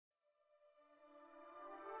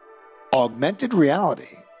Augmented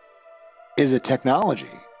reality is a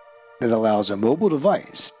technology that allows a mobile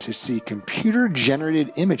device to see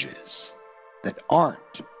computer-generated images that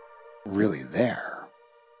aren't really there.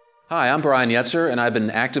 Hi, I'm Brian Yetzer, and I've been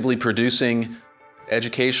actively producing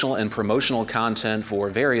educational and promotional content for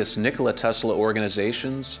various Nikola Tesla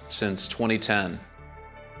organizations since 2010.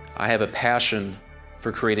 I have a passion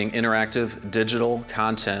for creating interactive digital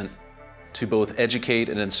content to both educate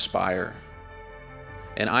and inspire.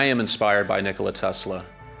 And I am inspired by Nikola Tesla.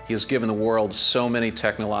 He has given the world so many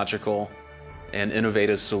technological and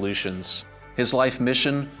innovative solutions. His life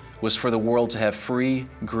mission was for the world to have free,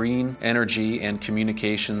 green energy and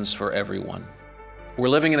communications for everyone. We're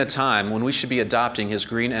living in a time when we should be adopting his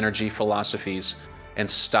green energy philosophies and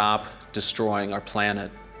stop destroying our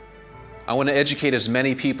planet. I want to educate as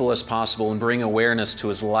many people as possible and bring awareness to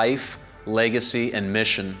his life, legacy, and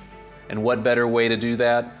mission. And what better way to do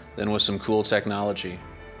that than with some cool technology?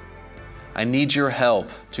 I need your help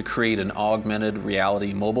to create an augmented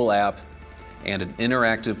reality mobile app and an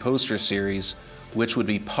interactive poster series which would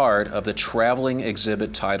be part of the traveling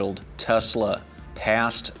exhibit titled Tesla,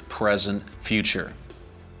 Past, Present, Future.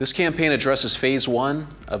 This campaign addresses phase 1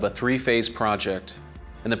 of a 3-phase project,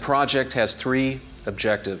 and the project has 3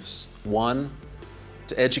 objectives. 1,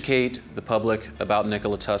 to educate the public about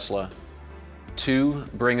Nikola Tesla. 2,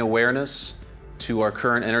 bring awareness to our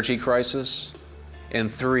current energy crisis. And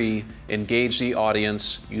 3, engage the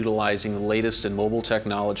audience utilizing the latest in mobile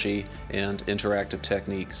technology and interactive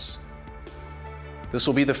techniques. This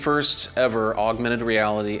will be the first ever augmented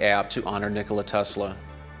reality app to honor Nikola Tesla.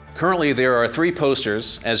 Currently, there are 3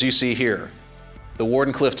 posters, as you see here: the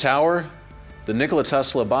Wardenclyffe Tower, the Nikola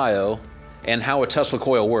Tesla bio, and how a Tesla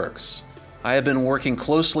coil works. I have been working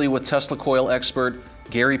closely with Tesla coil expert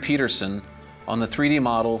Gary Peterson on the 3D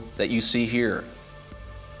model that you see here.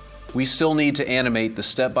 We still need to animate the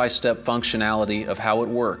step-by-step functionality of how it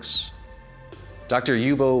works. Dr.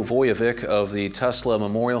 Yubo Vojovic of the Tesla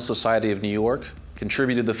Memorial Society of New York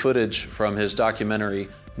contributed the footage from his documentary,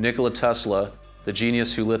 Nikola Tesla, the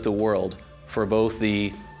Genius Who Lit the World, for both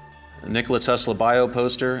the Nikola Tesla bio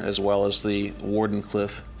poster as well as the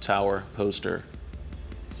Wardenclyffe Tower poster.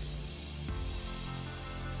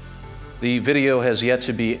 The video has yet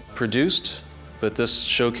to be produced, but this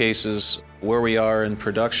showcases where we are in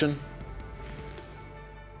production.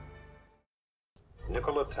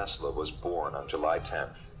 Nikola Tesla was born on July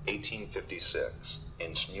 10th, 1856,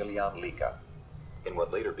 in Smiljan Lika, in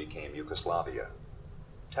what later became Yugoslavia.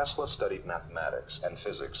 Tesla studied mathematics and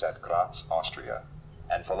physics at Graz, Austria,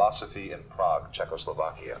 and philosophy in Prague,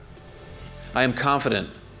 Czechoslovakia. I am confident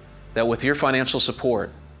that with your financial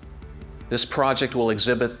support, this project will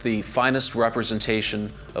exhibit the finest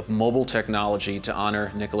representation of mobile technology to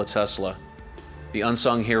honor Nikola Tesla, the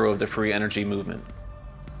unsung hero of the free energy movement.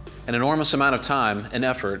 An enormous amount of time and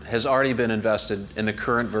effort has already been invested in the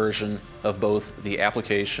current version of both the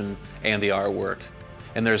application and the artwork,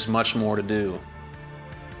 and there's much more to do.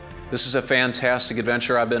 This is a fantastic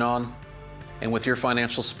adventure I've been on, and with your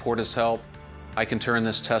financial support as help, I can turn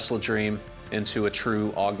this Tesla dream into a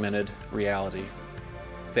true augmented reality.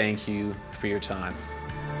 Thank you for your time.